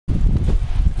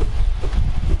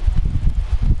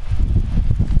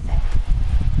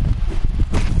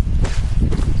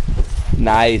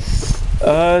Nice.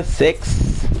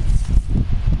 6.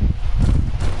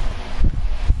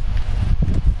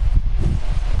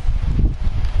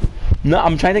 No,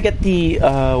 I'm trying to get the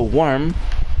worm.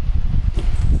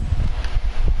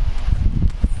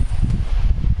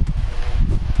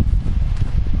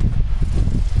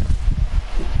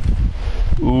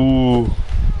 Ooh.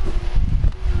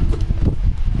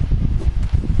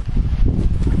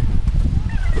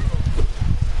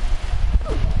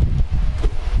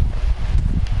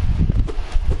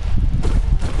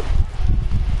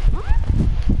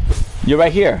 You're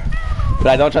right here, but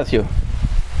I don't trust you.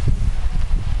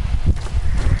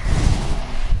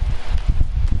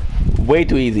 Way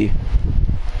too easy.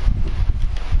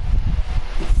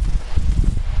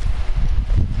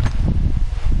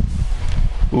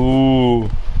 Ooh.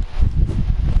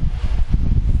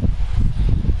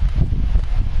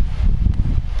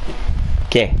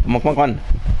 Okay, come on.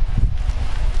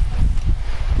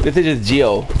 This is just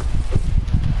Geo.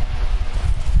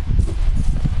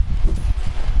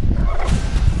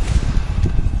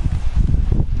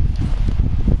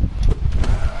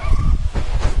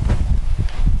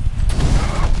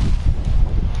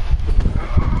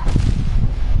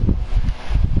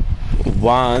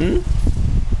 One.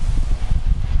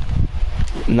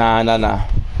 Nah.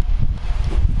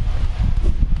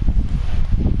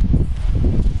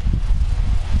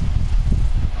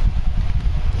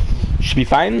 Should be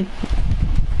fine.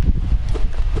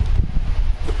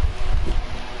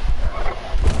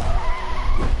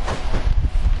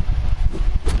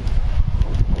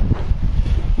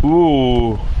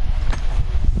 Ooh.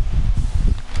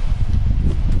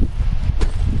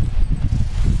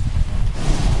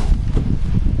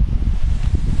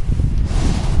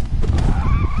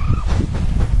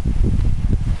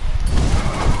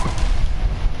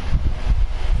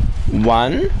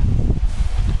 One.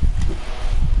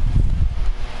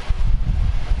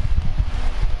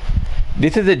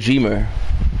 This is a dreamer.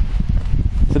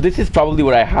 So this is probably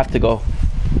where I have to go.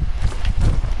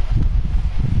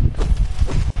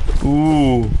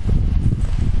 Ooh.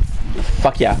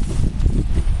 Fuck yeah.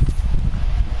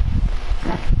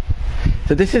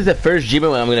 So this is the first dreamer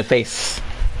I'm gonna face.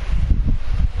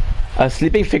 A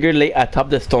sleeping figure lay atop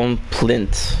the stone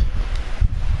plinth.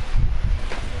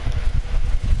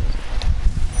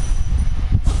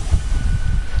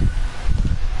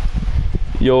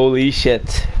 Holy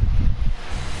shit.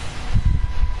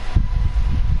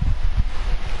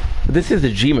 This is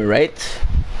the dreamer, right?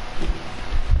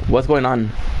 What's going on?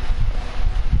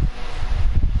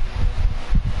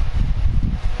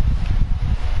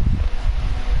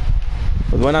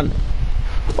 What's going on?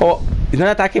 Oh, he's not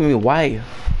attacking me. Why?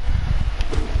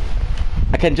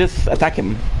 I can just attack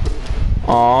him.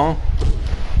 Aww.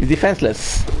 He's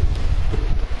defenseless.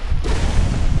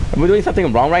 Am I doing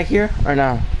something wrong right here? Or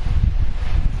no?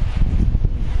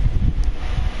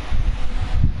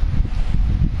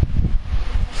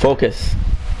 Focus.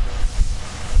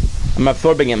 I'm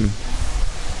absorbing him.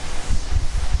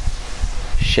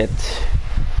 Shit.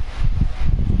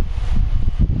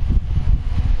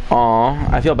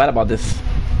 Aw, I feel bad about this.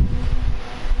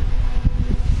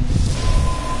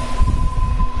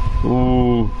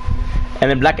 Ooh.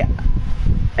 And in Black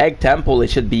Egg Temple, it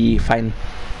should be fine.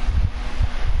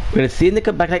 We're gonna see in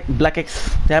the Black Egg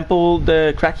Temple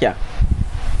the Krakia.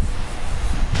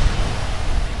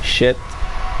 Shit.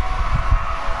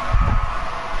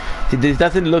 See, this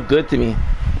doesn't look good to me.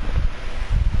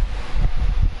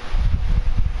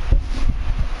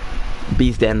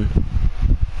 Beast Den.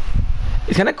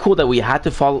 It's kind of cool that we had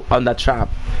to fall on that trap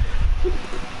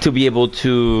to be able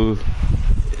to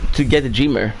get the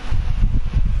dreamer.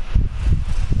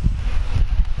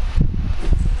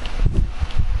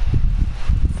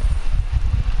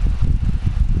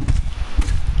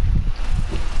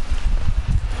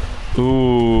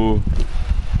 Ooh.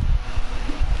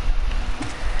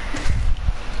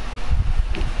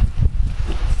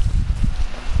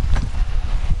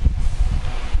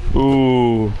 Ooh.